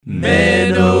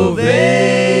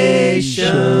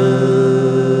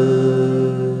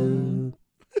Menovation.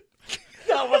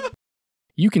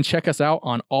 You can check us out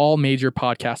on all major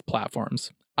podcast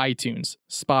platforms: iTunes,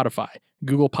 Spotify,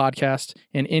 Google Podcasts,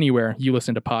 and anywhere you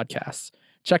listen to podcasts.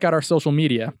 Check out our social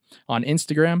media on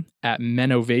Instagram at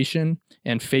Menovation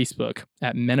and Facebook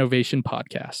at Menovation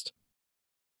Podcast.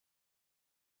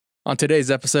 On today's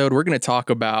episode, we're going to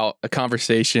talk about a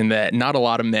conversation that not a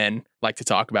lot of men like to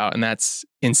talk about, and that's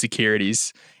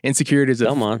insecurities. Insecurities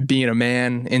of being a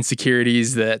man,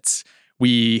 insecurities that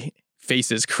we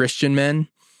face as Christian men.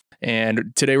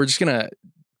 And today we're just going to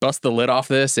bust the lid off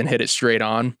this and hit it straight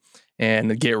on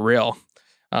and get real.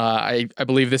 I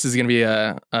believe this is going to be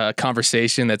a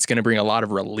conversation that's going to bring a lot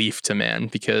of relief to men,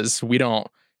 because we don't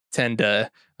tend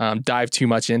to dive too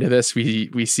much into this.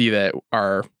 We see that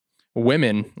our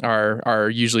women are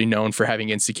usually known for having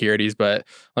insecurities, but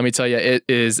let me tell you, it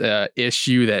is an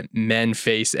issue that men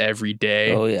face every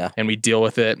day. Oh, yeah. And we deal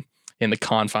with it in the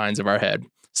confines of our head.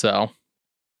 So,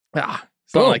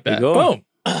 something like that. Boom.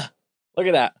 Look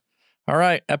at that. All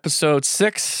right. Episode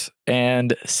 6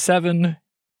 and 7.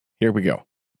 Here we go.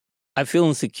 I feel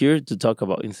insecure to talk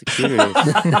about insecurities.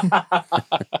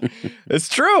 It's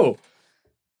true.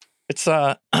 It's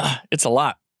a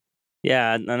lot.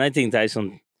 Yeah, and I think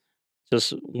Tyson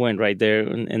just went right there,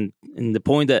 and the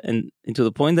point that, and into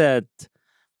the point that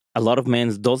a lot of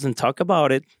men doesn't talk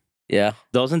about it. Yeah,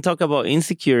 doesn't talk about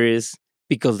insecurities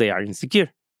because they are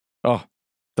insecure. Oh,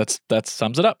 that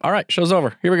sums it up. All right, show's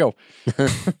over. Here we go.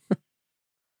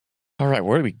 All right,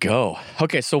 where do we go?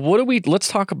 Okay, so let's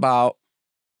talk about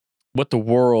what the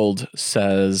world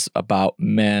says about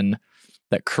men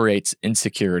that creates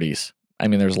insecurities. I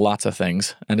mean, there's lots of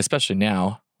things, and especially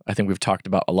now, I think we've talked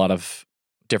about a lot of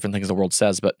different things the world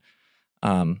says, but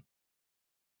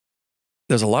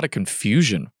there's a lot of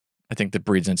confusion, I think, that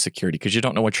breeds insecurity, because you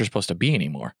don't know what you're supposed to be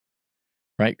anymore,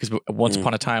 right? Because once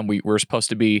upon a time, we were supposed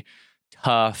to be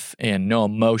tough and no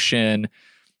emotion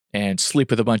and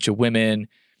sleep with a bunch of women,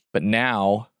 but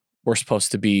now we're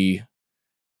supposed to be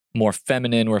more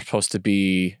feminine. We're supposed to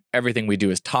be, everything we do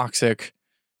is toxic.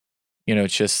 You know,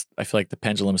 it's just, I feel like the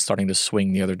pendulum is starting to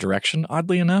swing the other direction,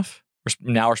 oddly enough.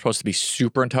 Now we're supposed to be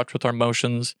super in touch with our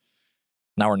emotions.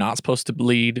 Now we're not supposed to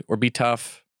lead or be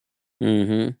tough.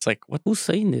 Mm-hmm. It's like, what? Who's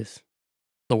saying this?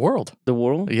 The world. The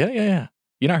world? Yeah.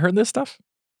 You not heard this stuff?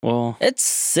 Well, it's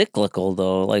cyclical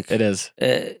though. Like it is.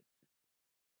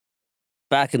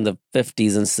 Back in the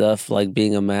 50s and stuff, like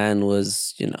being a man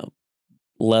was,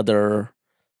 leather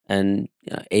and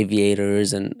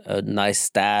aviators and a nice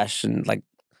stash and like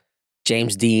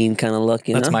James Dean kind of look.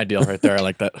 That's my deal right there. I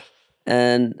like that.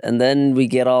 And then we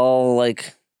get all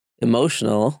like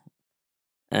emotional,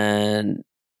 and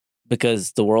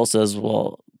because the world says,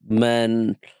 well,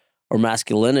 men or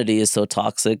masculinity is so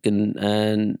toxic,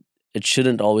 and it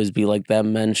shouldn't always be like that.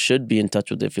 Men should be in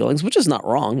touch with their feelings, which is not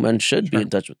wrong. Men should be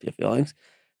in touch with their feelings,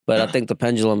 but I think the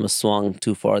pendulum has swung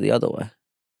too far the other way.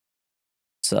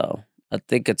 So I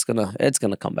think it's gonna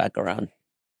come back around.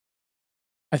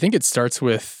 I think it starts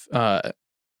with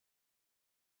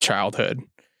childhood.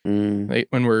 Like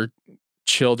when we're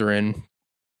children,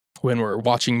 when we're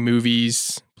watching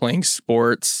movies, playing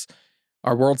sports,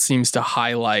 our world seems to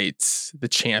highlight the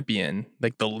champion,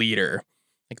 like the leader,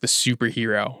 like the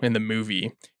superhero in the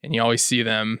movie. And you always see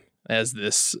them as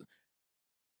this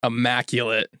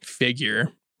immaculate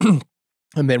figure. And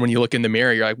then when you look in the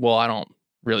mirror, you're like, well, I don't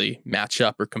really match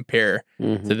up or compare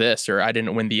to this, or I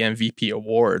didn't win the MVP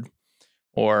award,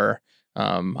 or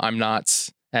I'm not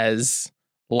as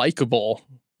likable,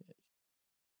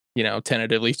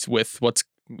 tentatively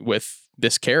with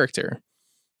this character.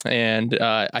 And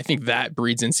I think that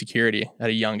breeds insecurity at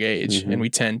a young age. And we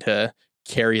tend to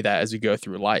carry that as we go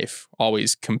through life,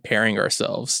 always comparing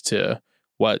ourselves to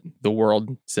what the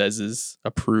world says is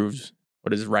approved,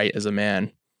 what is right as a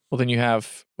man. Well, then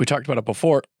we talked about it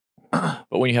before, but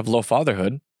when you have low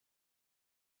fatherhood,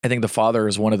 I think the father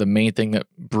is one of the main thing that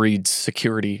breeds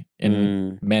security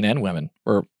in men and women,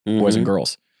 or boys and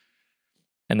girls.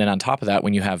 And then on top of that,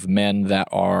 when you have men that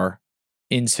are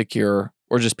insecure,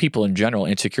 or just people in general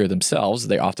insecure themselves,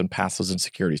 they often pass those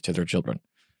insecurities to their children.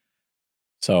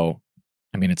 So,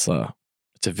 I mean, it's a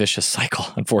vicious cycle,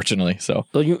 unfortunately. So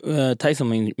you,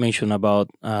 Tyson mentioned about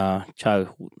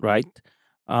childhood, right?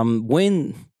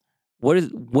 When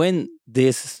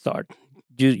this start?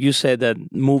 You said that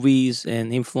movies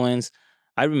and influence.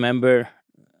 I remember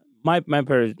my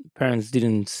parents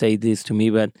didn't say this to me,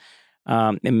 but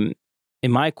in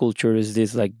my culture is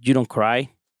this, like, you don't cry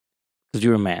because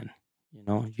you're a man.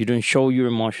 You don't show your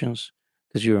emotions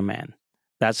because you're a man.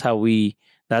 That's how we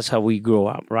grow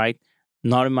up, right?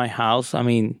 not in my house. I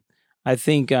mean, I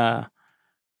think, but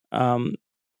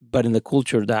in the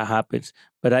culture that happens.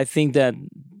 But I think that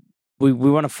we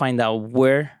want to find out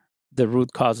where the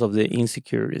root cause of the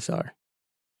insecurities are.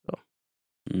 So,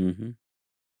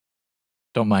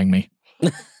 Don't mind me.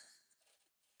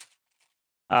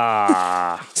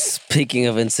 Speaking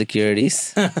of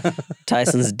insecurities,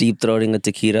 Tyson's deep throating a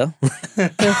taquito.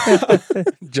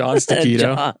 John's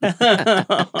taquito.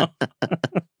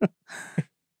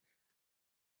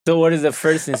 So, what is the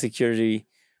first insecurity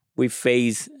we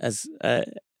face as?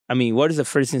 What is the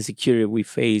first insecurity we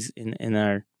face in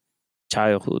our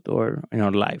childhood or in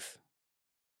our life?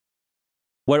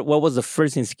 What was the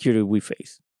first insecurity we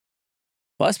faced?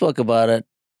 Well, I spoke about it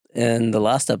in the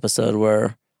last episode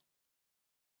where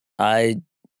I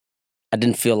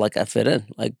didn't feel like I fit in,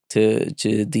 like to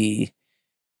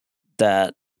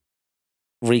that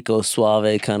Rico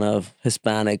Suave kind of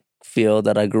Hispanic feel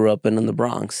that I grew up in the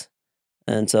Bronx,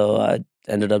 and so I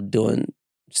ended up doing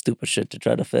stupid shit to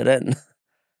try to fit in.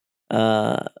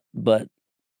 But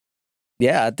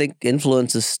yeah, I think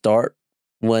influences start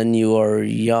when you are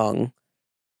young.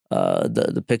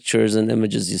 The pictures and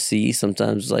images you see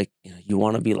sometimes, like you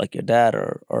want to be like your dad,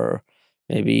 or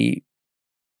maybe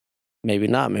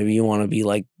not. Maybe you want to be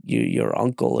like your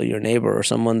uncle or your neighbor or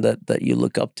someone that you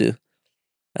look up to.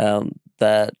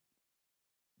 That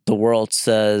the world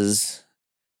says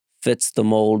fits the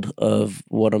mold of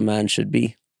what a man should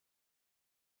be.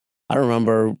 I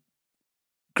remember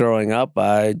growing up,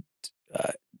 I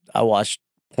watched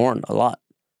porn a lot,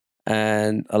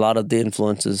 and a lot of the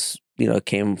influences,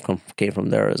 came from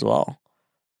there as well.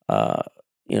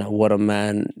 What a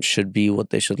man should be, what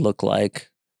they should look like.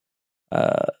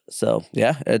 So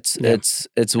yeah, it's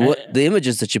what the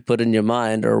images that you put in your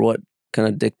mind are what kind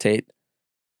of dictate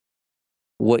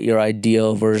what your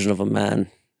ideal version of a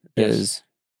man is.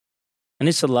 And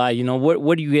it's a lie.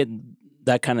 Where do you get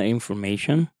that kind of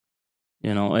information?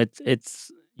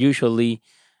 It's usually,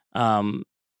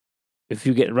 if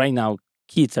you get right now,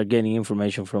 kids are getting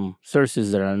information from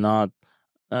sources that are not,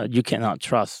 you cannot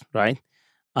trust, right?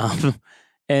 And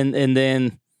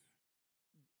then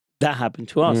that happened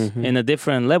to us in a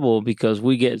different level because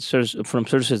we get from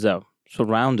sources that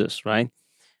surround us, right?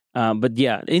 But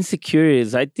yeah,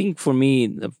 insecurities. I think for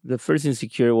me, the first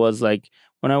insecurity was like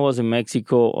when I was in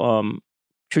Mexico.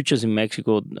 Churches in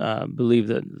Mexico believe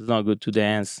that it's not good to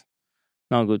dance,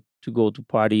 not good to go to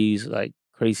parties, like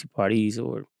crazy parties,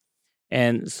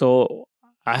 and so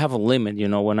I have a limit.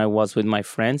 When I was with my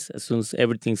friends, as soon as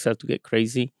everything starts to get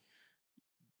crazy,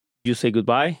 you say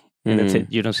goodbye, and that's it.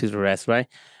 You don't see the rest, right?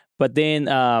 But then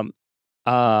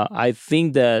I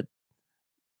think that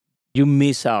you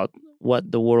miss out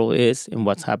what the world is and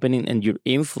what's happening and your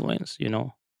influence,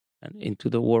 into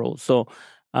the world. So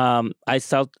I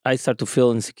start to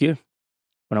feel insecure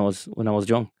when I was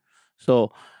young.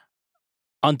 So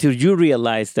until you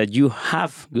realize that you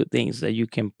have good things that you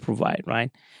can provide,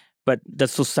 right? But the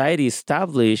society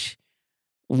established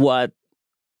what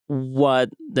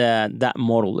that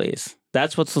model is.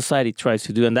 That's what society tries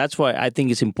to do, and that's why I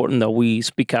think it's important that we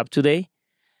speak up today,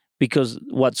 because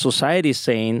what society is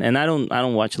saying, and I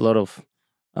don't watch a lot of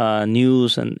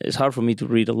news, and it's hard for me to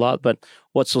read a lot, but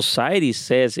what society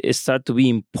says is start to be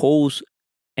imposed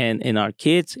and in our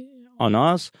kids, on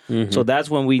us. So that's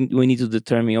when we need to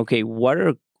determine, okay, what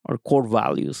are our core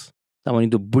values that we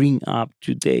need to bring up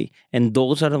today, and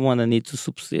those are the ones that need to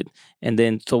succeed, and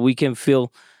then so we can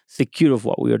feel secure of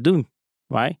what we are doing,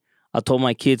 right? I told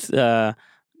my kids, and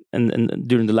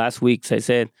during the last weeks, I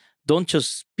said, don't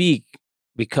just speak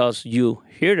because you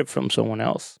heard it from someone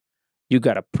else. You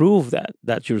got to prove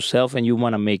that yourself, and you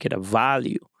want to make it a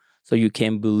value so you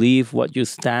can believe what you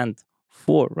stand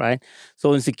for, right?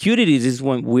 So insecurities is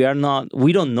when we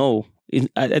don't know.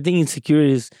 I think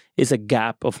insecurity is a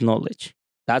gap of knowledge.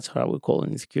 That's how I would call it,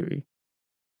 insecurity.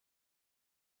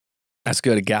 That's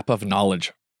good, a gap of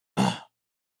knowledge.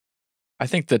 I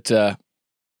think that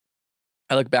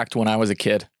I look back to when I was a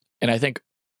kid, and I think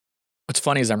what's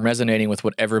funny is I'm resonating with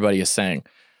what everybody is saying,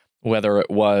 whether it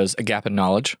was a gap in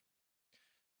knowledge,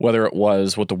 whether it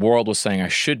was what the world was saying I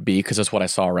should be, because that's what I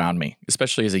saw around me.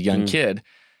 Especially as a young kid,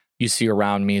 you see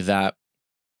around me that,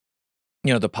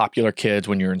 the popular kids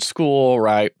when you're in school,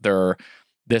 right? They're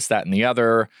this, that, and the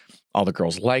other. All the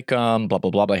girls like them, blah,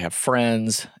 blah, blah. They have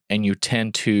friends, and you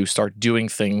tend to start doing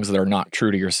things that are not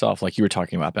true to yourself, like you were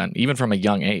talking about, Ben, even from a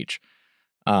young age.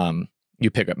 You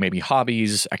pick up maybe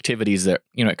hobbies, activities that,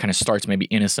 it kind of starts maybe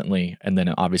innocently. And then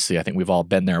obviously I think we've all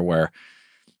been there where,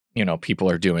 people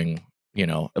are doing,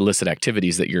 illicit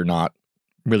activities that you're not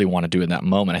really want to do in that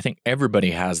moment. I think everybody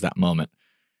has that moment,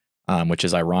 which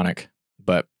is ironic.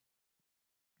 But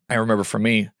I remember for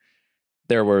me,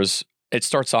 it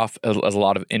starts off as a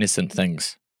lot of innocent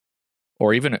things,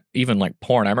 or even like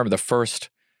porn. I remember the first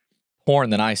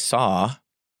porn that I saw,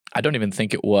 I don't even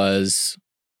think it was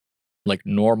like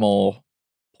normal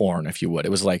porn, if you would.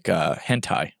 It was like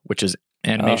hentai, which is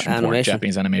animation porn,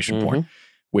 Japanese animation porn,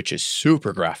 which is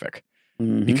super graphic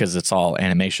because it's all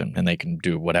animation and they can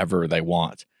do whatever they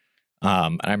want.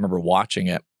 And I remember watching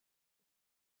it,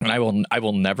 and I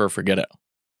will never forget it.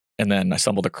 And then I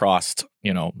stumbled across,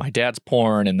 my dad's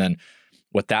porn, and then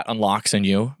what that unlocks in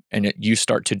you, and you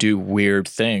start to do weird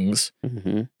things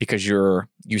because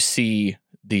you see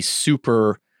these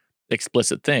super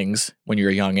explicit things when you're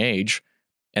a young age,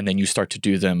 and then you start to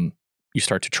do them. You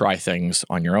start to try things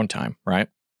on your own time, right?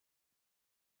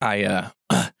 I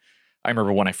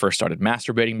remember when I first started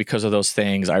masturbating because of those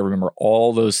things. I remember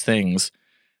all those things,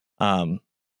 and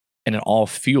it all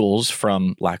fuels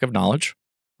from lack of knowledge,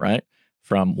 right?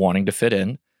 From wanting to fit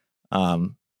in,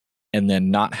 and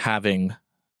then not having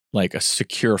like a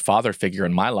secure father figure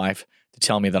in my life to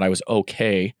tell me that I was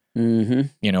okay,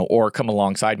 or come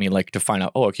alongside me, like to find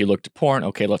out, oh, okay, you looked at porn.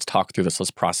 Okay, let's talk through this.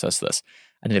 Let's process this.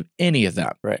 I didn't have any of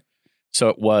that. Right. So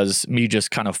it was me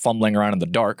just kind of fumbling around in the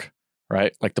dark,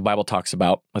 right? Like the Bible talks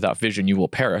about, without vision, you will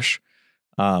perish.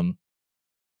 And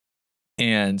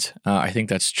I think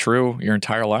that's true your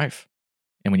entire life.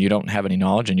 And when you don't have any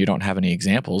knowledge and you don't have any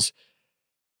examples,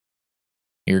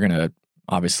 you're going to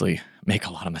obviously make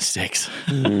a lot of mistakes.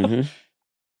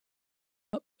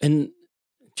 And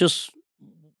just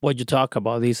what you talk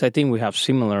about is, I think we have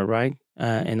similar, right?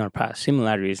 In our past,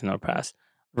 similarities in our past.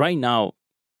 Right now,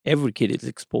 every kid is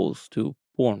exposed to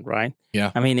porn, right?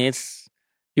 Yeah. I mean,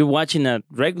 you're watching a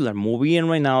regular movie, and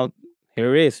right now,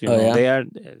 here it is.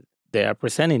 They are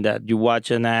presenting that. You watch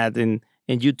an ad in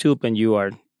YouTube, and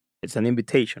it's an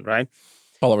invitation, right?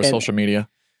 All over social media.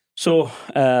 So,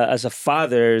 as a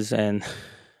fathers and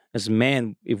as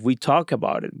men, if we talk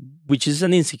about it, which is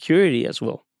an insecurity as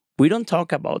well, we don't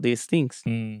talk about these things.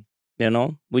 When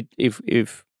we're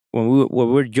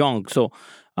young, so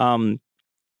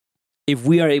if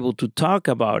we are able to talk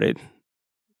about it,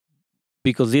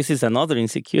 because this is another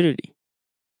insecurity,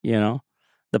 the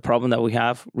problem that we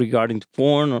have regarding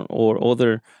porn or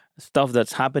other stuff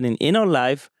that's happening in our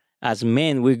life. As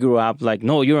men, we grew up like,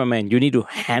 no, you're a man, you need to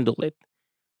handle it.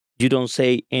 You don't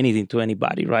say anything to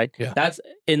anybody, right? Yeah. That's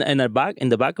in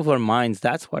the back of our minds.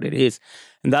 That's what it is,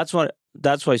 and that's why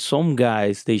some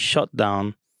guys, they shut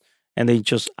down and they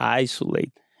just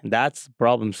isolate, and that's the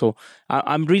problem. So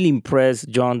I'm really impressed,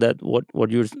 John, that what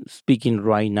you're speaking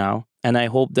right now, and I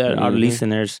hope that our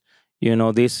listeners,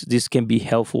 this can be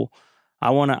helpful. I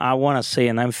wanna say,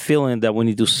 and I'm feeling that we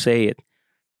need to say it.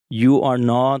 You are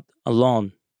not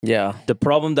alone. Yeah. The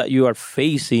problem that you are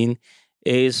facing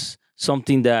is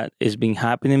something that has been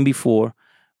happening before,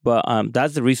 but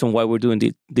that's the reason why we're doing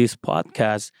this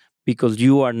podcast, because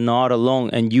you are not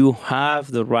alone and you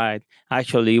have the right.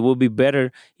 Actually, it would be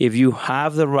better if you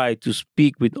have the right to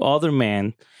speak with other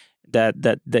men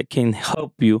that can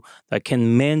help you, that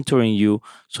can mentor you,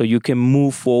 so you can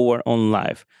move forward on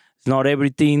life. It's not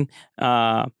everything.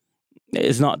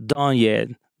 It's not done yet.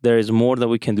 There is more that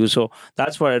we can do. So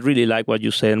that's what I really like what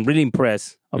you said. I'm really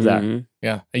impressed of that.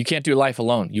 Yeah. You can't do life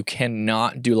alone. You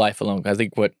cannot do life alone. I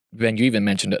think what, Ben, you even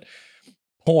mentioned it.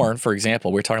 Porn, for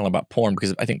example, we're talking about porn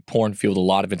because I think porn fueled a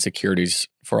lot of insecurities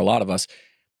for a lot of us.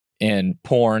 And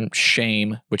porn,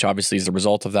 shame, which obviously is the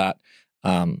result of that,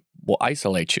 will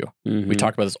isolate you. We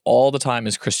talk about this all the time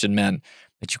as Christian men,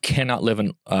 that you cannot live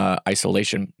in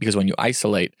isolation, because when you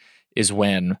isolate is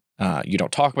when you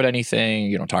don't talk about anything,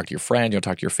 you don't talk to your friend, you don't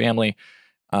talk to your family,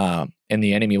 and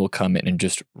the enemy will come in and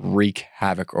just wreak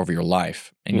havoc over your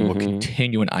life, and you will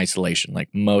continue in isolation. Like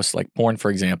porn, for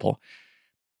example,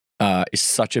 is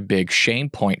such a big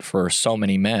shame point for so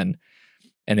many men,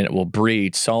 and then it will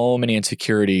breed so many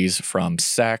insecurities, from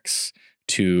sex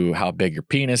to how big your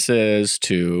penis is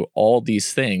to all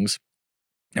these things.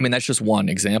 I mean, that's just one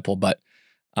example, but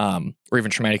or even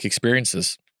traumatic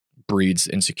experiences breeds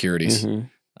insecurities.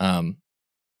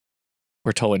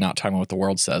 We're totally not talking about what the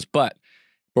world says, but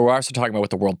we're also talking about what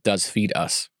the world does feed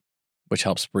us, which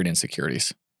helps breed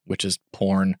insecurities, which is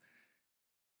porn.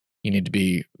 You need to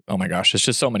be, oh my gosh, it's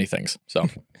just so many things. So,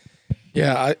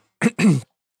 yeah,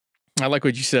 I like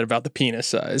what you said about the penis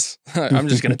size. I'm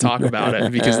just going to talk about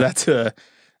it because that's a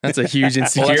huge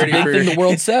insecurity. Well, that's a big thing the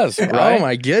world says, right? Oh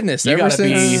my goodness! You Ever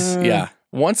since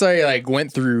once I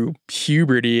went through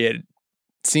puberty, it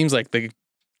seems like the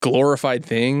glorified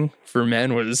thing for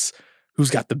men was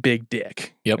who's got the big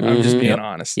dick. Yep. I'm just being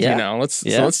honest. Yeah. Let's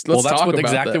that's talk about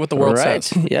exactly that. what the world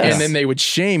says. Yes. And then they would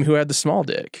shame who had the small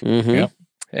dick. Yep.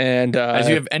 And as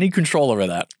you have any control over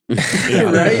that.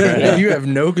 right? You have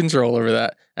no control over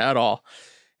that at all.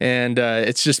 And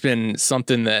it's just been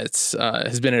something that's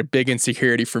has been a big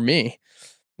insecurity for me.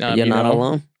 You're not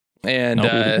alone.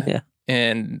 And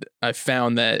and I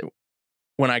found that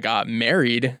when I got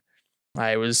married,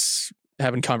 I was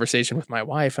having conversation with my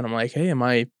wife, and I'm like, "Hey,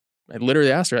 I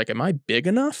literally asked her, like, am I big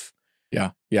enough?"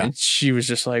 Yeah. And she was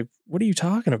just like, "What are you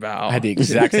talking about?" I had the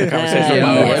exact same conversation with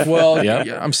my wife. Well,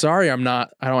 I'm sorry, I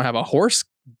don't have a horse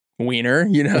wiener,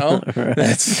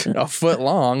 that's a foot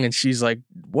long. And she's like,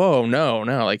 "Whoa, no,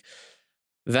 like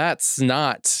that's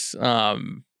not,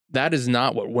 that is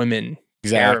not what women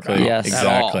care about at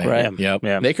all. Right. Yep.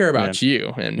 Yeah. They care about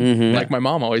you." And like my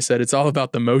mom always said, it's all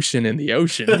about the motion in the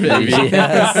ocean, baby.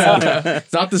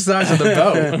 It's not the size of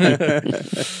the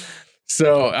boat.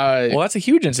 So, well, that's a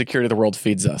huge insecurity the world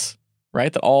feeds us,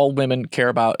 right? That all women care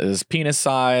about is penis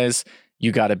size.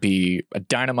 You got to be a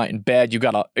dynamite in bed. You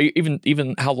got to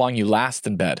even how long you last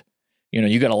in bed.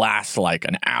 You got to last like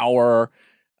an hour.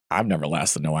 I've never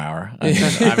lasted no hour. I'm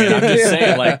just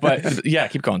saying, like, but yeah,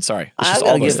 keep going. Sorry, it's just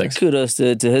all those things. Kudos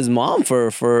to his mom for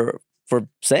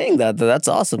saying that. That's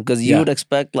awesome, because you would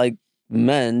expect like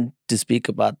men to speak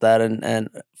about that and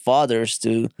fathers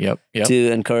to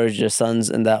encourage their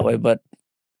sons in that way, but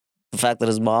the fact that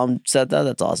his mom said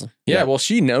that's awesome. Yeah, well,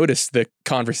 she noticed the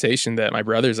conversation that my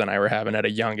brothers and I were having at a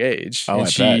young age, and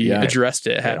she addressed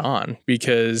it head on,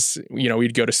 because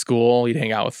we'd go to school, we'd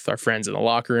hang out with our friends in the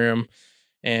locker room,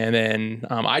 and then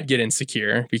I'd get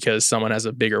insecure because someone has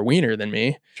a bigger wiener than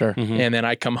me. Sure. Mm-hmm. And then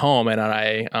I'd come home and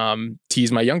I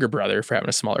tease my younger brother for having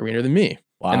a smaller wiener than me.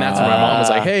 Wow. And that's when my mom was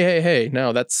like, hey,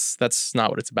 no, that's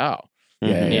not what it's about.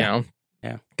 Yeah.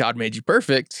 God made you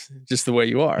perfect just the way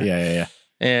you are. Yeah.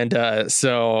 And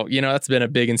so, that's been a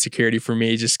big insecurity for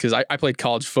me, just because I played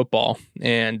college football,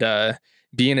 and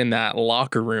being in that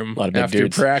locker room after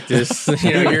practice,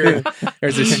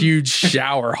 there's this huge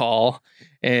shower hall,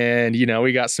 and,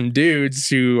 we got some dudes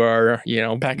who are,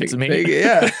 packets of meat.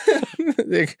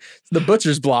 It's the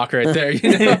butcher's block right there,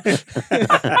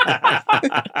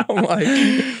 I'm like,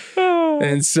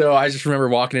 and so I just remember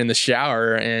walking in the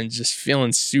shower and just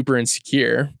feeling super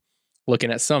insecure,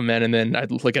 looking at some men, and then I'd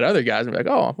look at other guys and be like,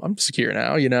 "Oh, I'm secure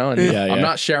now," and I'm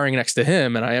not showering next to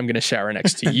him, and I am going to shower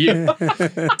next to you,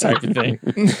 type of thing.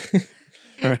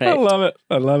 Right. I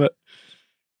love it.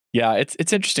 Yeah,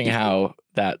 it's interesting how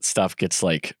that stuff gets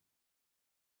like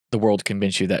the world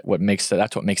convince you that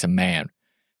that's what makes a man,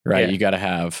 right? You got to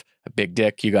have a big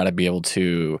dick, you got to be able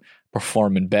to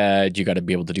perform in bed, you got to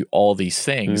be able to do all these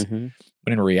things,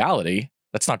 but in reality,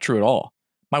 that's not true at all.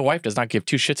 My wife does not give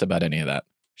two shits about any of that.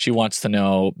 She wants to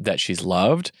know that she's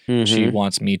loved. She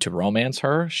wants me to romance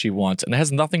her. And it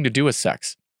has nothing to do with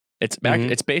sex. It's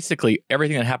it's basically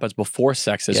everything that happens before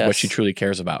sex is what she truly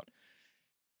cares about.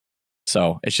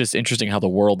 So it's just interesting how the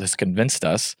world has convinced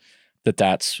us that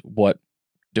that's what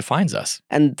defines us.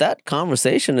 And that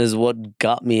conversation is what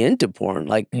got me into porn.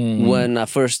 Like when I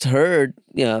first heard,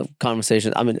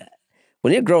 conversations, I mean,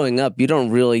 when you're growing up, you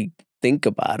don't really think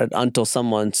about it until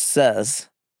someone says,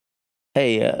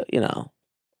 "Hey,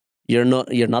 you're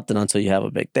nothing until you have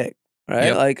a big dick,"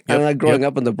 right? Growing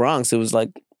up in the Bronx, it was like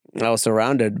I was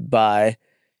surrounded by,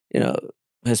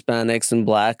 Hispanics and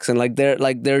blacks, and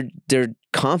they're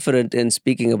confident in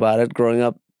speaking about it. Growing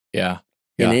up, in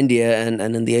India and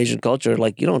in the Asian culture,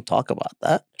 like you don't talk about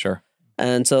that. Sure.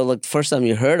 And so, like the first time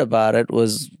you heard about it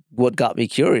was what got me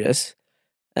curious,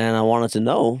 and I wanted to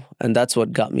know, and that's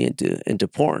what got me into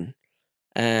porn.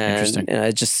 And interesting.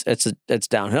 It's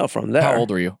downhill from there. How old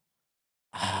were you?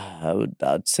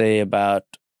 I'd say about,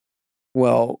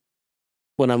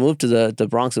 when I moved to the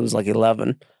Bronx, it was like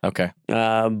 11. Okay.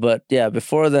 But yeah,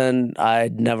 before then,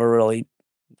 I'd never really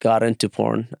got into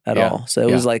porn at all. So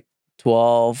it was like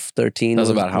 12, 13. That was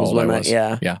about how old I was.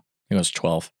 Yeah. I think it was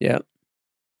 12. Yeah.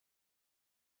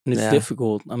 And it's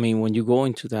difficult. I mean, when you go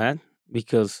into that,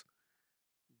 because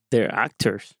they're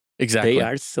actors. Exactly. They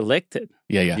are selected.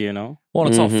 Yeah. Well,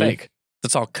 it's all fake.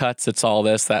 It's all cuts. It's all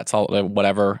this. That's all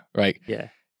whatever. Right. Yeah.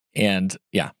 And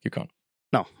keep going.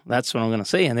 No, that's what I'm gonna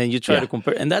say. And then you try to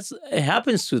compare, and it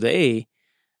happens today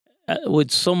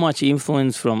with so much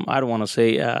influence from, I don't want to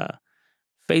say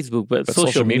Facebook, but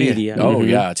social media. Oh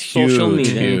yeah, it's huge. Social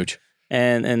media, huge.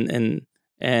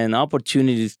 And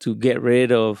opportunities to get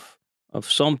rid of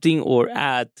something or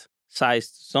add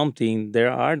size to something. There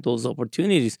are those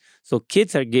opportunities. So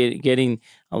kids are getting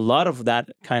a lot of that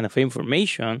kind of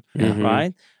information,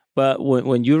 right? But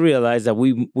when you realize that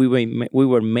we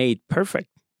were made perfect,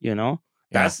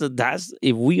 that's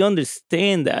if we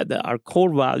understand that our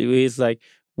core value is like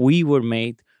we were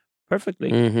made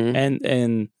perfectly,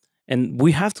 and And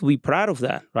we have to be proud of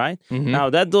that, right? Mm-hmm. Now,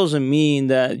 that doesn't mean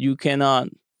that you cannot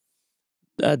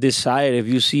decide if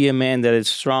you see a man that is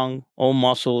strong, all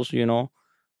muscles,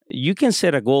 you can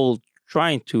set a goal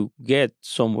trying to get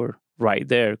somewhere right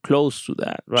there, close to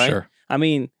that, right? Sure. I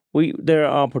mean, there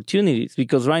are opportunities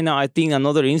because right now I think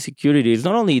another insecurity is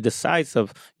not only the size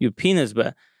of your penis,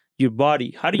 but your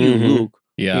body. How do you look?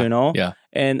 Yeah. Yeah.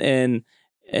 And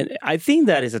I think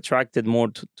that is attracted more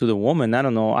to the woman. I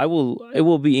don't know. It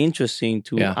will be interesting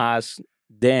to ask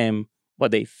them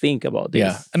what they think about this.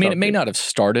 Yeah. I mean, it may not have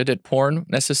started at porn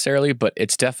necessarily, but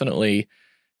it's definitely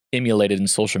emulated in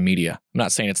social media. I'm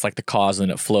not saying it's like the cause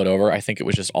and it flowed over. I think it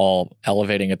was just all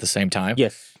elevating at the same time.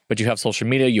 Yes. But you have social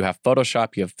media, you have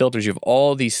Photoshop, you have filters, you have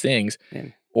all these things.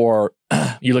 Man. Or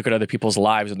you look at other people's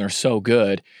lives and they're so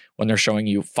good when they're showing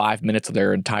you 5 minutes of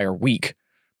their entire week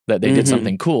that they did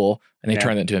something cool and they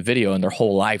turn it into a video and their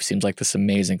whole life seems like this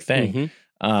amazing thing.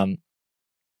 I mean,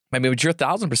 but you're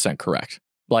 1,000% correct.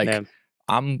 Like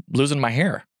I'm losing my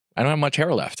hair. I don't have much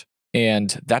hair left.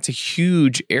 And that's a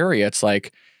huge area. It's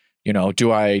like,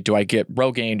 do I get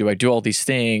Rogaine? Do I do all these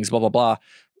things, blah, blah, blah?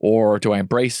 Or do I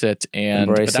embrace it?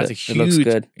 But that's a huge, it looks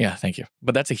good. Yeah, thank you.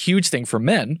 But that's a huge thing for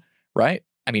men, right?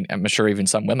 I mean, I'm sure even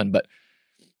some women, but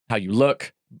how you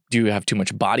look, do you have too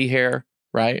much body hair,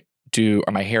 right?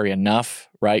 Am I hairy enough,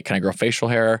 right? Can I grow facial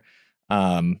hair?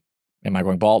 Am I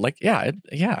going bald? Like,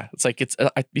 it's like,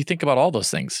 you think about all those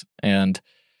things. And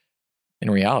in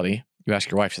reality, you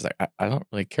ask your wife, she's like, I don't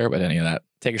really care about any of that.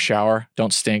 Take a shower,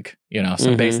 don't stink,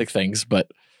 some basic things. But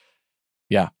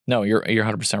yeah, no, you're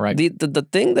 100% right. The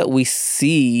thing that we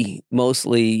see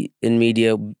mostly in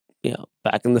media,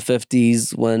 back in the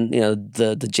 50s when,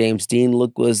 the James Dean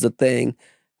look was the thing,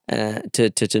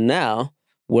 to now,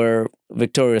 where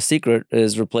Victoria's Secret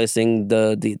is replacing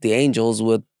the angels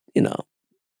with,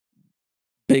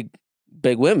 big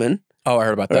women. Oh, I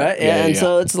heard about that. Right? Yeah,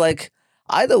 so it's like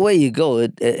either way you go,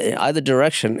 either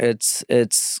direction,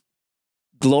 it's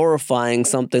glorifying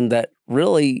something that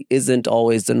really isn't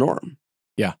always the norm.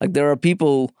 Yeah. Like there are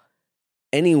people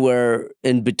anywhere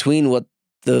in between what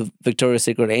the Victoria's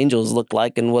Secret angels look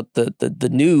like and what the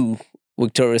new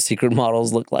Victoria's Secret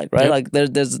models look like, right? Like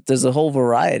there's a whole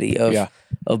variety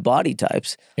of body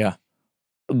types. Yeah.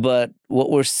 But what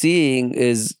we're seeing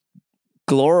is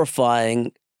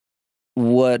glorifying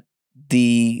what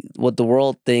the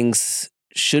world thinks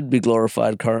should be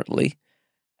glorified currently.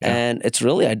 Yeah. And it's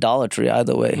really idolatry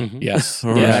either way. Yes.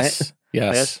 Right?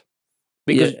 Yes.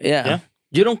 Because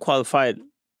you don't qualify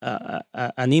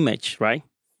an image, right?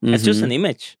 It's just an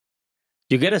image.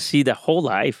 You got to see the whole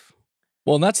life.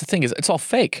 Well, and that's the thing is it's all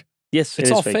fake. Yes, it's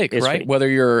all fake, right? Fake. Whether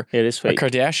you're a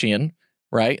Kardashian,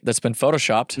 right? That's been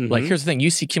photoshopped. Like here's the thing: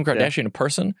 you see Kim Kardashian in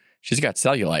person, she's got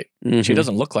cellulite. She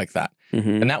doesn't look like that.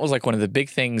 And that was like one of the big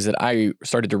things that I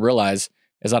started to realize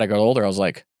as I got older. I was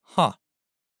like, I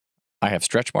have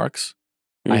stretch marks.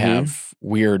 I have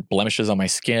weird blemishes on my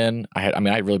skin. I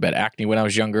had really bad acne when I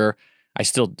was younger.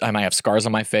 I might have scars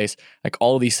on my face, like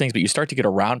all of these things, but you start to get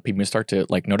around people, you start to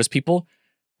like notice people,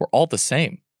 we're all the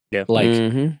same. Yeah.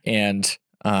 Like, and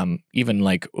even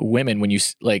like women, when you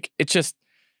like, it's just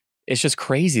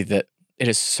crazy that it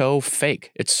is so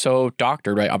fake. It's so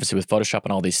doctored, right? Obviously with Photoshop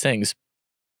and all these things,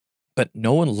 but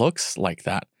no one looks like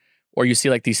that. Or you see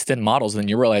like these thin models and then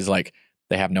you realize like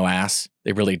they have no ass.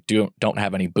 They really don't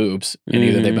have any boobs. And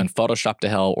either they've been Photoshopped to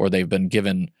hell or they've been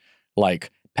given like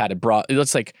padded bra.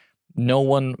 It's like, no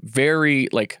one very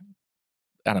like,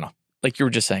 I don't know, like you were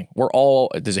just saying,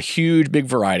 there's a huge, big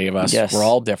variety of us. Yes. We're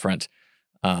all different.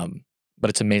 But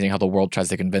it's amazing how the world tries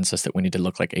to convince us that we need to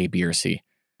look like A, B, or C.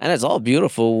 And it's all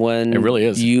beautiful when it really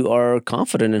is. You are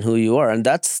confident in who you are. And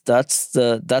that's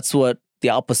what the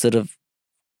opposite of,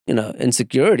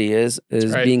 insecurity is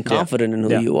right. Being confident in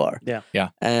who you are. Yeah.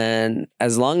 And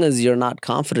as long as you're not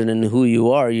confident in who you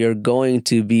are, you're going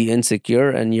to be insecure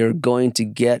and you're going to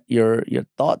get your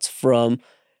thoughts from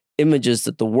images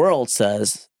that the world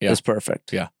says is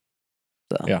perfect. Yeah.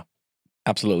 So. Yeah.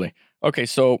 Absolutely. Okay.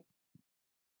 So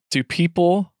does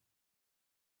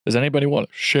anybody want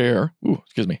to share,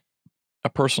 a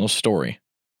personal story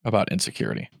about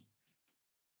insecurity?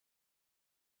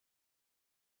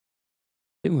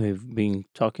 I think we've been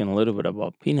talking a little bit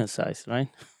about penis size, right?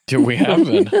 Dude, we have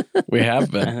been. We have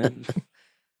been.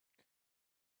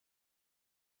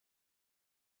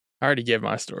 I already gave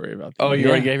my story about that. Oh, you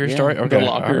already gave your story? Okay. The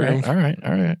locker room. All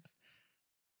right.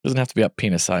 Doesn't have to be up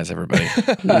penis size, everybody.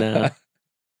 No.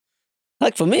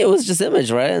 Like for me, it was just image,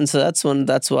 right? And so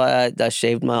that's why I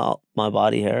shaved my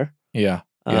body hair. Yeah.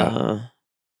 I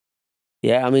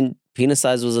mean, penis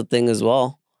size was a thing as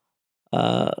well.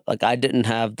 like I didn't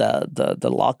have the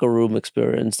locker room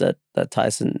experience that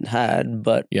Tyson had,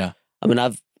 but Yeah. I mean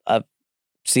I've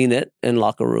seen it in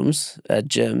locker rooms at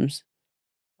gyms,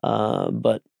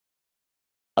 but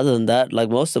other than that, like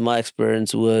most of my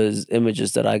experience was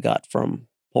images that I got from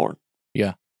porn.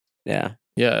 Yeah.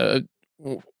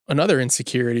 Another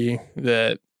insecurity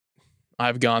that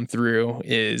I've gone through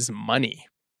is money.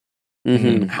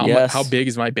 Mm-hmm. How big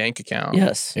is my bank account?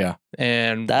 Yes. Yeah.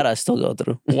 And that I still go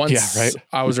through. Once right.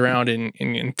 I was around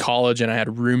in college and I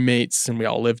had roommates and we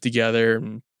all lived together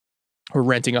and we're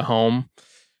renting a home.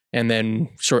 And then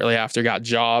shortly after got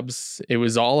jobs, it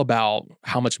was all about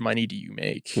how much money do you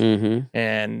make? Mm-hmm.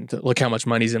 And look how much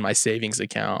money's in my savings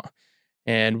account.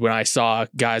 And when I saw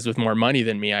guys with more money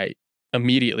than me, I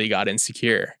immediately got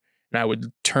insecure. And I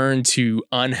would turn to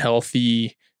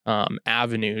unhealthy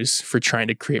avenues for trying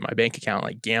to create my bank account,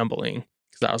 like gambling.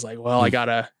 Because I was like, well, I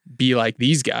gotta be like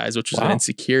these guys, which was an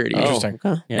insecurity. Interesting.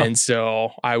 Okay. Yeah. And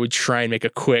so I would try and make a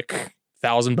quick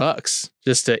 $1,000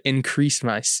 just to increase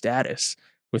my status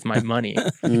with my money.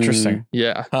 Interesting.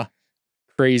 Yeah. Huh.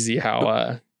 Crazy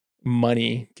how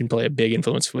money can play a big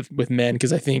influence with men,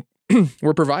 because I think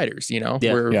we're providers, you know,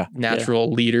 Yeah. we're Yeah.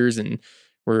 natural leaders and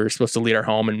we're supposed to lead our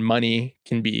home, and money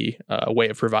can be a way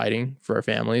of providing for our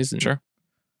families. And Sure.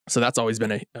 so that's always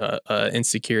been a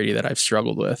insecurity that I've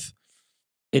struggled with.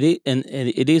 It is, and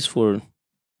it is for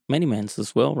many men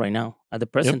as well right now at the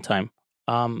present time.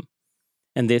 And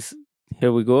this,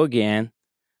 here we go again.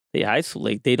 They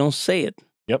isolate. They don't say it.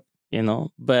 Yep. You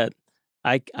know, but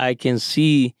I can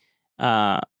see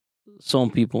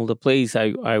some people. The place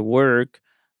I work,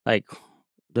 like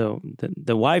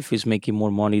the wife is making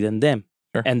more money than them,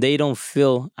 Sure. and they don't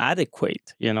feel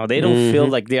adequate. You know, they don't feel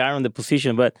like they are in the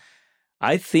position. But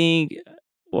I think,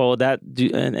 well,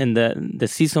 and the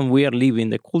season we are living,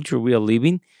 the culture we are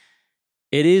living,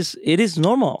 it is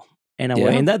normal in a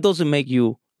way, and that doesn't make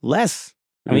you less.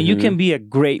 I mean, you can be a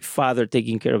great father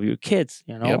taking care of your kids,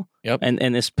 you know, Yep.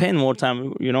 and spend more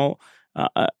time, you know.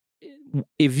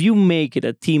 If you make it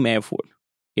a team effort,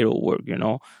 it'll work, you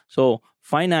know. So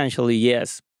financially,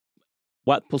 yes,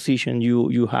 what position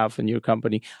you have in your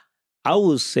company, I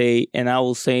will say,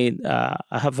 I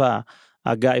have a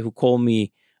guy who called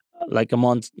me like a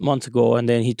month ago, and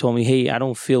then he told me, "Hey, I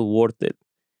don't feel worth it."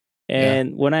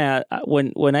 And when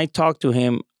I talked to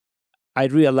him, I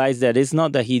realized that it's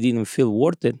not that he didn't feel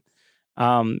worth it.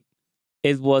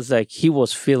 It was like he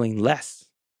was feeling less.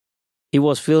 He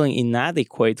was feeling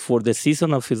inadequate for the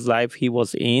season of his life he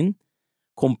was in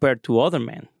compared to other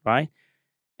men, right?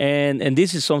 And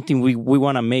this is something we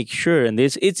want to make sure, and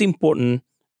it's important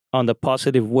on the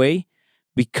positive way,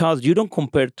 because you don't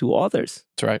compare to others.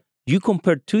 That's right. You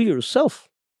compare to yourself.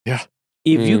 Yeah.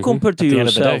 If you compare to At the end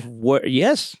of the yourself,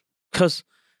 yes, because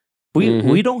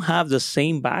we don't have the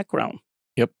same background.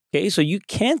 Yep. Okay, so you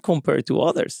can't compare to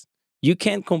others. You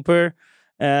can't compare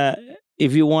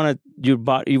if you want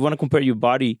to compare your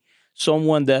body,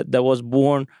 someone that was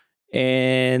born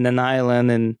in an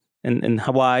island in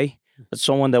Hawaii,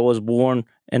 someone that was born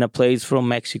in a place from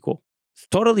Mexico. It's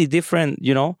totally different,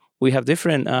 you know. We have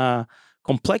different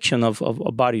complexion of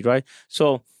a body, right?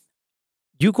 So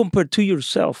you compare to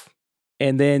yourself,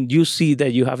 and then you see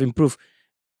that you have improved.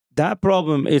 That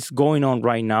problem is going on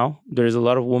right now. There's a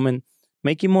lot of women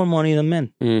making more money than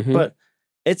men, but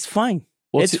it's fine.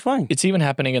 Well, it's fine. It's even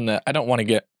happening in the, I don't want to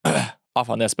get off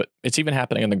on this, but it's even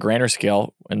happening in the grander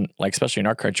scale, and like especially in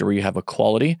our culture where you have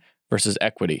equality versus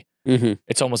equity.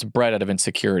 It's almost bred out of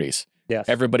insecurities. Yes.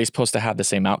 Everybody's supposed to have the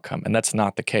same outcome, and that's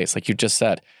not the case. Like you just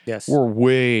said, Yes. we're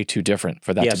way too different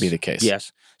for that to be the case.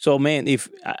 Yes. So, man, if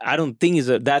I don't think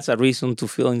that's a reason to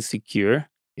feel insecure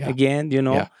again, you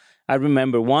know. I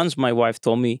remember once my wife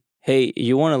told me, "Hey,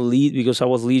 you want to lead?" Because I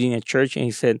was leading a church, and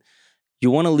he said,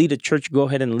 "You want to lead a church? Go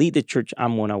ahead and lead the church.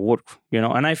 I'm gonna work." You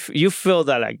know, and you feel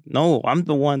that like, no, I'm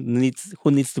the one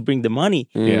who needs to bring the money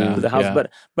to the house.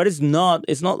 But it's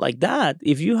not like that.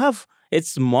 If you have,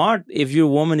 it's smart if your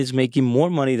woman is making more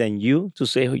money than you to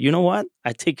say, you know what,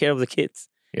 I take care of the kids,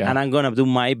 and I'm gonna do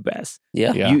my best.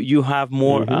 You have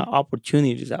more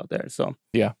opportunities out there. So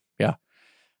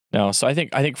No, so I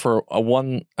think for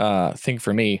one thing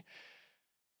for me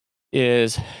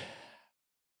is,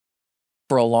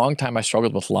 for a long time I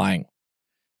struggled with lying,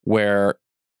 where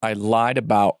I lied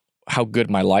about how good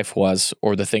my life was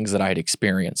or the things that I had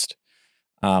experienced.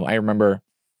 I remember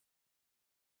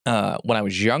when I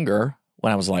was younger,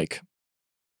 when I was like,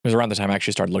 it was around the time I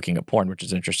actually started looking at porn, which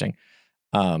is interesting.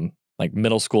 Like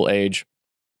middle school age,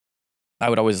 I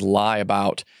would always lie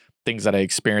about things that I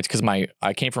experienced because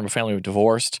I came from a family of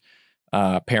divorced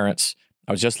parents.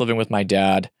 I was just living with my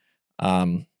dad.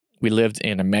 we lived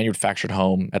in a manufactured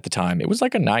home at the time. It was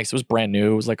like it was brand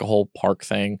new. It was like a whole park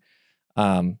thing.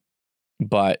 So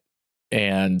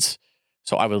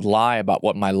I would lie about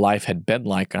what my life had been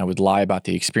like, and I would lie about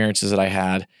the experiences that I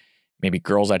had, maybe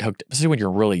girls I'd hooked up. This is when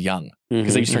you're really young,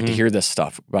 because then you start to hear this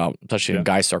stuff about, especially in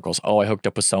guy circles. Oh, I hooked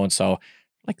up with so-and-so,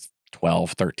 like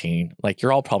 12, 13. Like,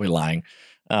 you're all probably lying.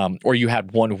 Or you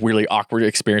had one really awkward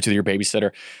experience with your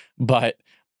babysitter. But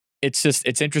it's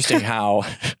interesting how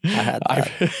I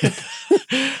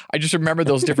just remember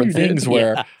those different things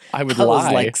where I would lie. I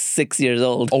was like 6 years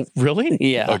old. Oh, really?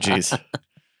 Yeah. Oh, geez.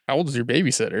 How old is your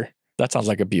babysitter? That sounds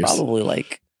like abuse. Probably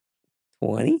like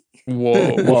 20.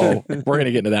 Whoa. We're going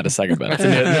to get into that in a second, Ben. That's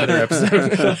another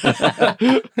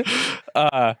episode.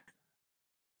 But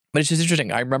it's just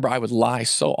interesting. I remember I would lie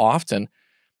so often,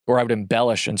 or I would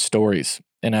embellish in stories.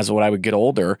 And as I would get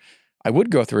older, I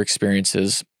would go through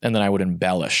experiences and then I would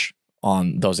embellish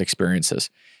on those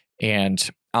experiences. And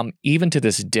even to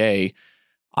this day,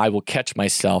 I will catch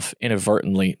myself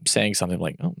inadvertently saying something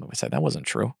like, oh, I said that wasn't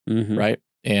true. Right.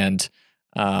 And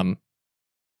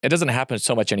it doesn't happen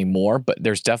so much anymore, but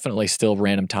there's definitely still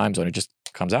random times when it just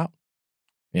comes out,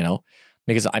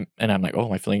 because I'm like, oh,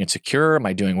 am I feeling insecure? Am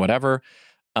I doing whatever?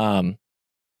 And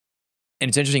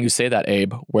it's interesting you say that,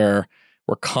 Abe, where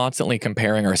we're constantly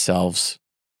comparing ourselves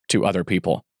to other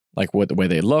people, like the way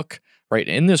they look, right?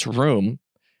 In this room,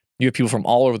 you have people from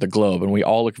all over the globe and we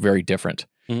all look very different.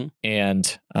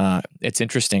 And it's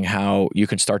interesting how you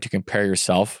can start to compare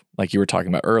yourself, like you were talking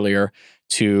about earlier,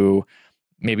 to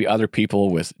maybe other people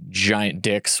with giant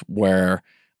dicks where,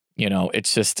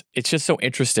 it's just so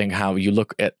interesting how you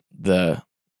look at the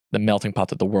melting pot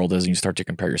that the world is and you start to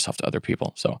compare yourself to other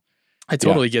people. So I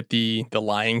totally get the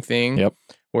lying thing. Yep.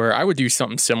 Where I would do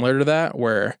something similar to that,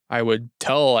 where I would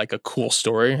tell like a cool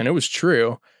story and it was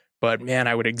true, but man,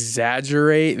 I would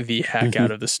exaggerate the heck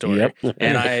out of the story.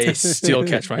 And I still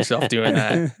catch myself doing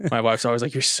that. My wife's always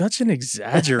like, you're such an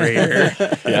exaggerator.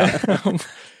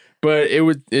 But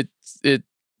it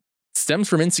stems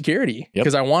from insecurity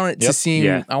because I want it to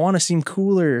seem, I want to seem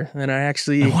cooler than I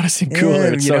actually want to seem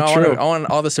cooler. It's so true. I want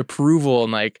all this approval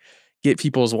and like get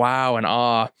people's wow and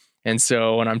awe. And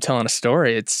so when I'm telling a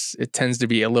story, it tends to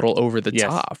be a little over the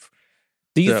top.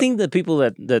 Do you think that people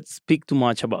that speak too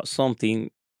much about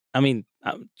something, I mean,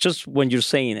 just when you're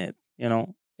saying it,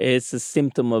 it's a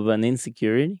symptom of an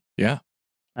insecurity? Yeah.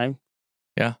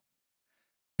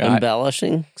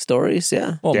 Embellishing stories,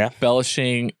 Well,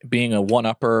 embellishing, being a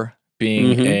one-upper,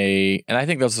 being and I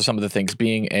think those are some of the things,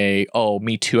 being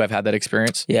me too, I've had that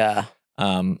experience. Yeah.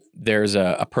 There's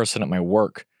a person at my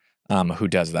work who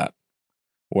does that,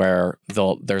 where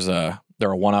they're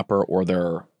a one-upper or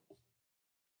they're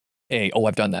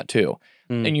I've done that too.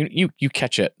 And you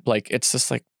catch it. Like, it's just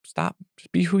like, stop,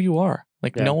 just be who you are.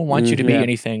 Like, no one wants you to be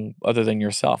anything other than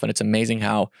yourself. And it's amazing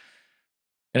how,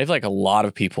 and I feel like a lot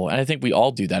of people, and I think we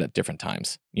all do that at different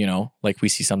times, like we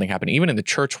see something happen, even in the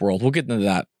church world. We'll get into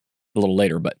that a little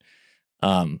later, but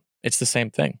it's the same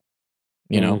thing.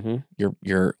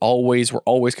 We're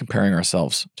always comparing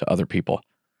ourselves to other people.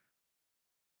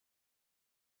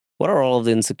 What are all of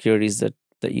the insecurities that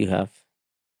you have?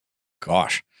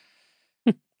 Gosh.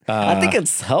 I think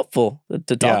it's helpful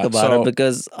to talk about it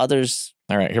because others.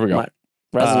 All right, here we go. Might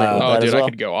resonate with that as well. I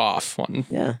could go off one.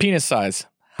 Yeah. Penis size,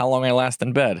 how long I last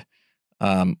in bed,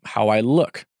 how I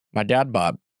look, my dad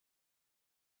bod,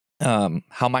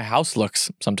 how my house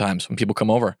looks sometimes when people come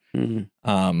over,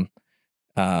 my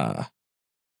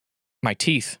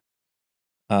teeth,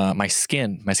 my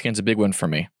skin. My skin's a big one for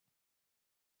me.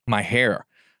 My hair.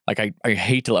 Like, I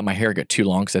hate to let my hair get too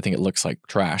long because I think it looks like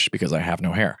trash because I have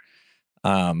no hair.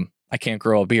 I can't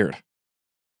grow a beard.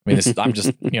 I mean, I'm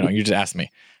just, you just asked me.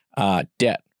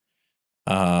 Debt.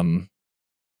 The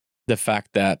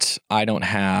fact that I don't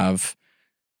have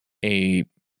a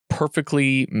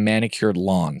perfectly manicured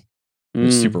lawn.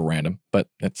 It's super random, but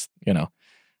it's,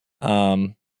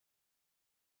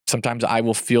 sometimes I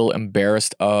will feel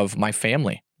embarrassed of my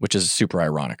family, which is super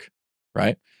ironic,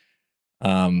 right?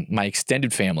 My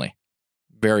extended family,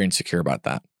 very insecure about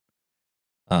that.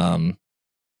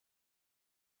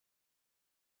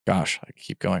 Gosh, I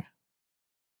keep going.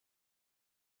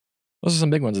 Those are some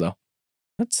big ones, though.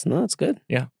 That's good.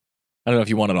 Yeah. I don't know if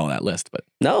you wanted all that list, but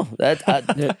no,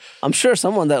 I'm sure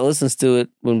someone that listens to it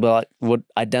would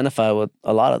identify with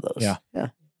a lot of those. Yeah.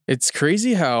 It's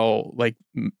crazy how like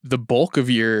the bulk of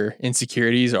your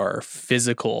insecurities are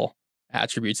physical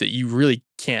attributes that you really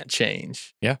can't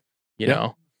change. Yeah. You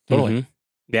know? Totally.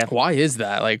 Yeah. Why is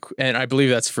that? Like, and I believe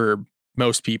that's for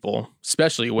most people,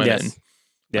 especially women. Yes.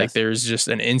 Like, there's just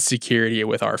an insecurity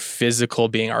with our physical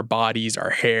being, our bodies,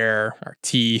 our hair, our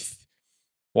teeth.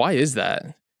 Why is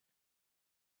that?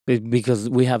 because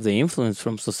we have the influence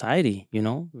from society,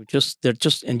 they're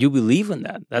just, and you believe in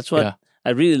that. That's what I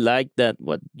really like, that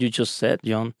what you just said,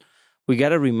 John. We got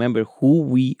to remember who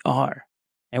we are,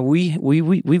 and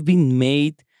we've been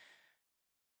made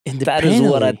independently. That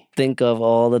is what I think of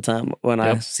all the time when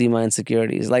I see my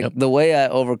insecurities. Like the way I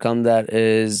overcome that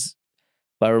is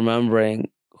by remembering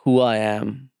who I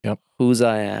am, whose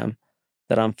I am,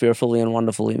 that I'm fearfully and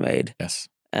wonderfully made. Yes.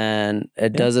 And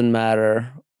it doesn't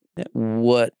matter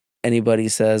what anybody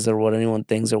says or what anyone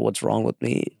thinks or what's wrong with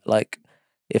me. Like,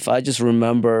 if I just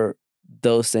remember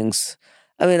those things.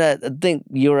 I mean, I think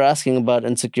you were asking about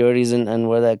insecurities and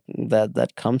where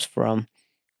that comes from.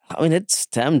 I mean, it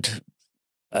stemmed,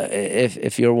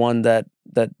 if you're one that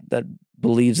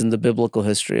believes in the biblical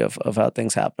history of how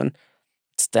things happen,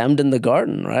 it stemmed in the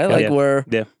garden, right? Where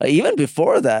even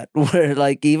before that, where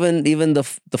like even the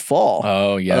fall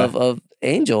of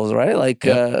angels, right? Like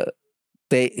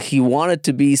he wanted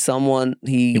to be someone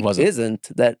he wasn't.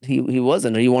 He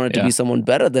wasn't. He wanted to be someone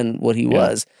better than what he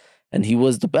was. And he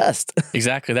was the best.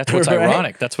 Exactly. That's what's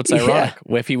ironic. That's what's ironic.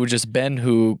 If he would just been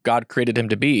who God created him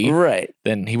to be,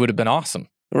 then he would have been awesome.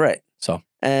 Right. So,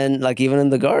 and like even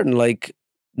in the garden, like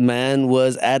man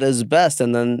was at his best,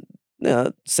 and then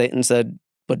Satan said,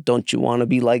 "But don't you want to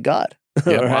be like God?"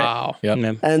 Wow.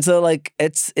 Yeah. And so like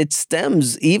it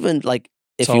stems even like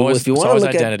if you want to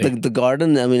look identity. At the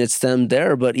garden, I mean it stemmed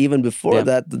there, but even before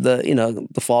that,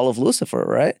 the fall of Lucifer,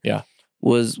 right? Yeah.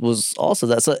 Was also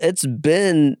that. So it's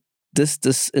been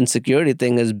this insecurity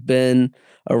thing has been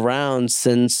around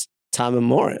since time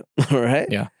immemorial, right?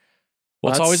 Yeah.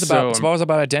 Well, it's always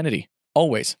about identity.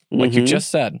 Always. Like you just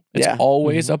said. It's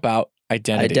always about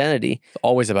identity. It's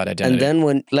always about identity. And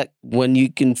then when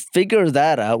you can figure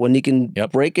that out, when you can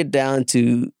break it down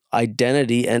to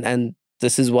identity, and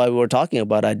this is why we were talking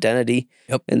about identity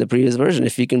in the previous version.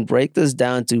 If you can break this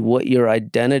down to what your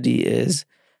identity is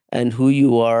and who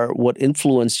you are, what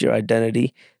influenced your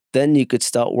identity, then you could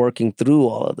start working through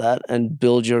all of that and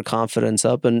build your confidence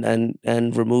up and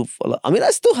remove. I mean,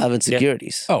 I still have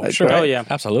insecurities. Oh, sure. Right? Oh, yeah,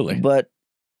 absolutely. But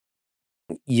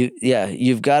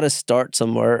you've got to start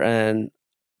somewhere and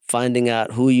finding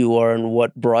out who you are and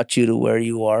what brought you to where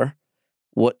you are,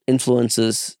 what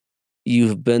influences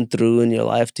you've been through in your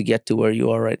life to get to where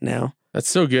you are right now. That's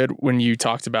so good when you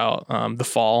talked about the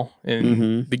fall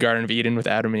in the Garden of Eden with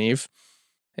Adam and Eve,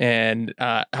 and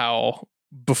how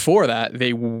before that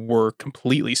they were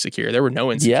completely secure. There were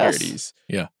no insecurities.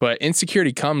 Yes. Yeah. But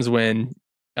insecurity comes when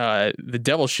the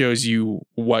devil shows you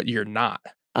what you're not,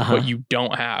 what you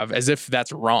don't have, as if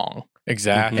that's wrong.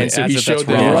 Exactly. And so he showed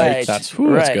them that's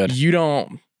good. You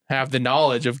don't have the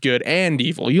knowledge of good and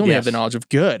evil. You only have the knowledge of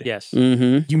good. Yes.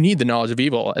 Mm-hmm. You need the knowledge of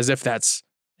evil, as if that's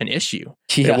an issue.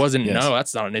 Yeah. It wasn't. No,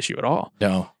 that's not an issue at all.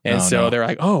 No. And they're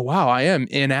like, oh wow, I am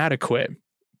inadequate.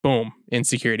 Boom,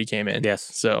 insecurity came in. Yes.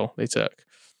 So they took.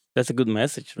 That's a good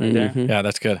message right there. Yeah,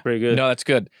 that's good. Pretty good. No, that's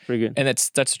good. Pretty good. And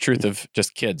that's the truth of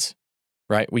just kids,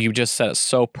 right? Well, you just said it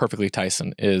so perfectly,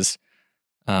 Tyson, is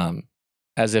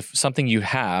as if something you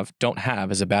don't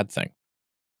have is a bad thing,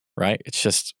 right? It's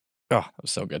just, that was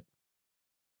so good.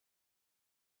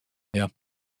 Yeah.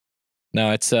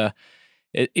 No, it's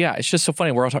it's just so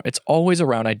funny. We're all talking, it's always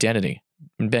around identity.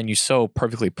 And Ben, you so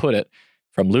perfectly put it.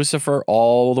 From Lucifer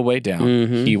all the way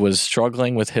down, he was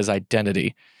struggling with his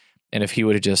identity. And if he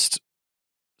would have just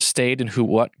stayed in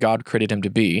what God created him to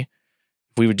be,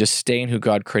 if we would just stay in who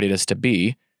God created us to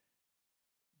be,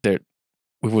 we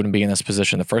wouldn't be in this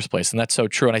position in the first place. And that's so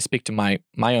true. And I speak to my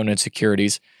own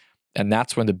insecurities. And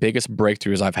that's when the biggest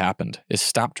breakthroughs I've happened is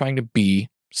stop trying to be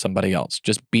somebody else.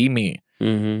 Just be me.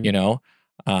 I'm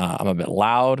a bit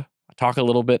loud. I talk a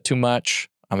little bit too much.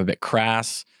 I'm a bit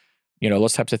crass.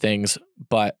 Those types of things.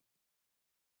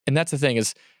 And that's the thing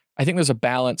is, I think there's a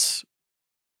balance.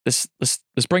 This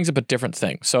brings up a different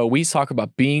thing. So we talk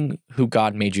about being who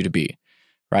God made you to be,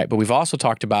 right? But we've also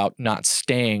talked about not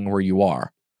staying where you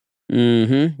are.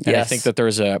 And I think that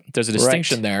there's a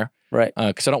distinction there, right?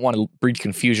 Because I don't want to breed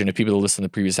confusion to people who listen to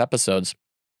the previous episodes.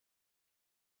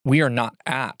 We are not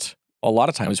at a lot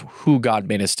of times who God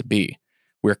made us to be.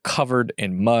 We're covered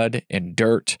in mud and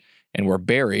dirt, and we're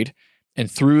buried. And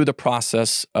through the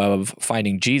process of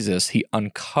finding Jesus, he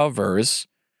uncovers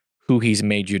who he's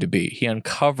made you to be. He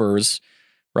uncovers,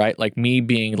 right? Like me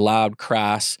being loud,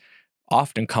 crass,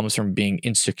 often comes from being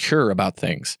insecure about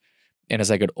things. And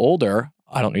as I get older,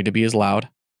 I don't need to be as loud.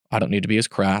 I don't need to be as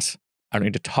crass. I don't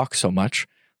need to talk so much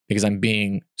because I'm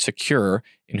being secure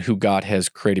in who God has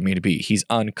created me to be. He's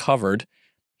uncovered.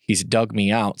 He's dug me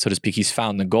out, so to speak. He's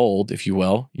found the gold, if you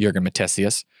will, Jürgen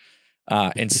Matthesius,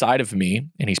 inside of me,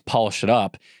 and he's polished it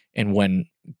up. And when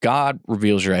God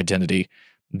reveals your identity,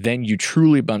 then you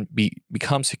truly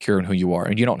become secure in who you are.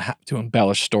 And you don't have to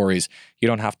embellish stories. You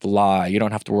don't have to lie. You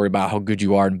don't have to worry about how good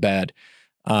you are in bed.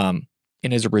 And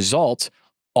as a result,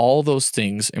 all those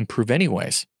things improve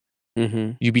anyways.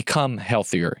 Mm-hmm. You become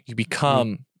healthier. You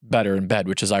become better in bed,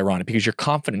 which is ironic because you're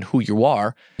confident in who you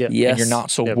are. Yep. Yes. And you're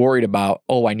not so worried about,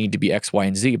 oh, I need to be X, Y,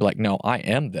 and Z. But like, no, I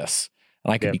am this.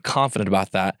 And I can be confident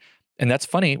about that. And that's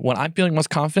funny. When I'm feeling most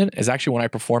confident is actually when I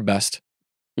perform best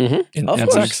in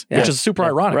sex, which is super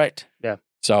ironic. Right. Yeah.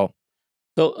 So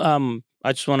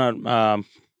I just want to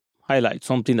highlight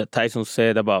something that Tyson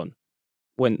said about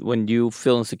when you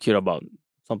feel insecure about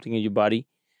something in your body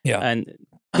and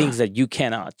things that you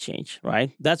cannot change,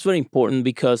 right? That's very important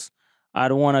because I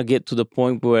don't want to get to the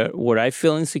point where I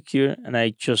feel insecure and I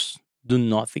just do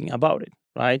nothing about it,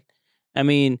 right? I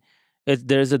mean,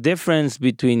 there's a difference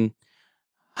between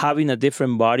having a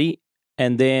different body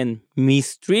and then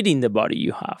mistreating the body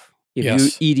you have. If you're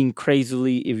eating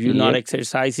crazily, if you're not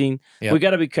exercising, we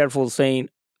got to be careful saying,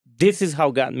 this is how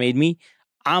God made me.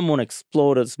 I'm going to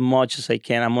explode as much as I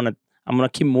can. I'm going to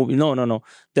keep moving. No.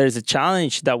 There's a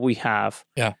challenge that we have.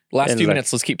 Yeah. Last few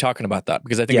minutes, let's keep talking about that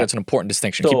because I think that's an important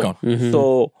distinction. Keep going. Mm-hmm.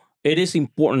 So it is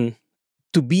important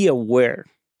to be aware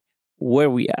where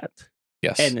we at.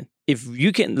 Yes. And if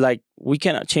you can, we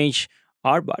cannot change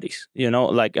our bodies, and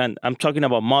I'm talking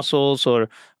about muscles or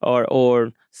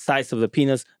size of the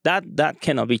penis. That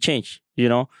cannot be changed,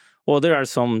 Well, there are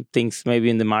some things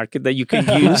maybe in the market that you can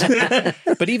use.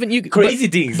 But even you crazy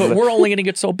things. But we're only going to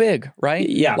get so big, right?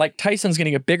 Yeah. Like Tyson's going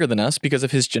to get bigger than us because of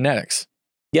his genetics.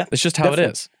 Yeah. It's just how it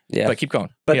is. Yeah. But keep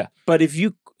going. But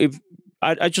if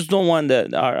I just don't want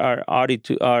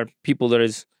our people that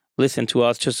is listening to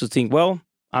us just to think, well,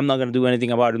 I'm not going to do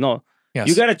anything about it. No. Yes.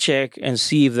 You got to check and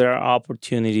see if there are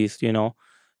opportunities, to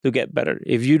get better.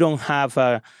 If you don't have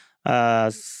a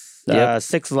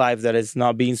sex life that is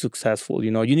not being successful,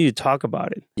 you need to talk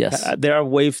about it. Yes. There are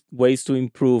ways to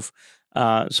improve.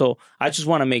 So I just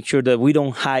want to make sure that we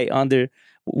don't hide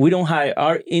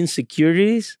our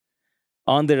insecurities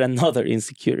under another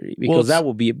insecurity because that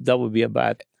would be a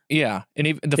bad. Yeah. And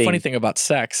even the funny thing about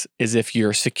sex is if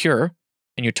you're secure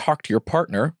and you talk to your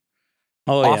partner,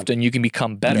 often you can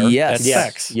become better at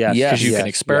sex. Yes. Because you can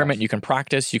experiment, you can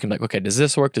practice, you can be like, okay, does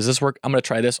this work? Does this work? I'm going to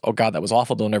try this. Oh God, that was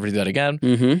awful. Don't ever do that again.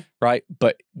 Mm-hmm. Right.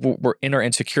 But we're in our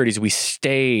insecurities. We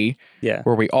stay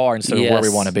where we are instead of where we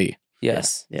want to be.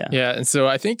 Yes. Yeah. And so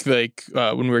I think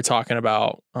when we were talking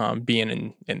about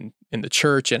being in the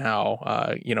church and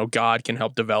how, God can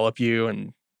help develop you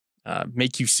and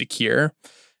make you secure,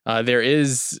 there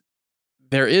is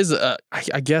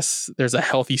I guess there's a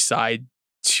healthy side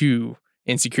to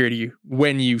insecurity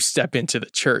when you step into the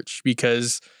church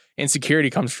because insecurity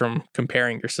comes from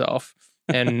comparing yourself.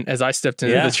 And as I stepped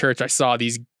into the church, I saw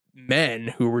these men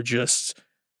who were just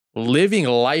living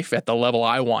life at the level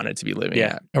I wanted to be living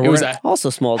at. It was also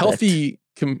small healthy.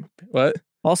 What?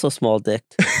 Also small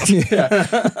dicked.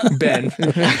 Ben.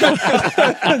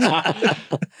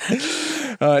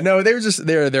 No, they were just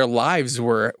their lives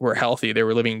were healthy. They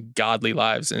were living godly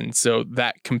lives. And so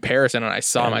that comparison, and I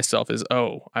saw myself as,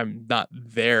 I'm not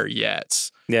there yet.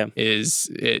 Yeah.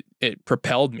 It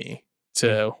propelled me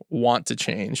to want to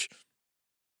change.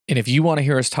 And if you want to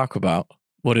hear us talk about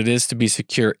what it is to be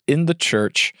secure in the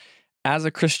church as a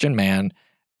Christian man,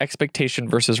 expectation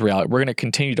versus reality, we're going to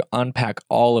continue to unpack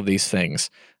all of these things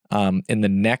in the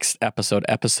next episode,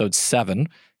 episode 7.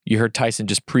 You heard Tyson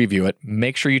just preview it.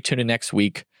 Make sure you tune in next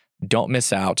week. Don't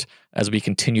miss out as we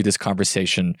continue this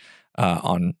conversation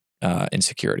on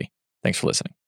insecurity. Thanks for listening.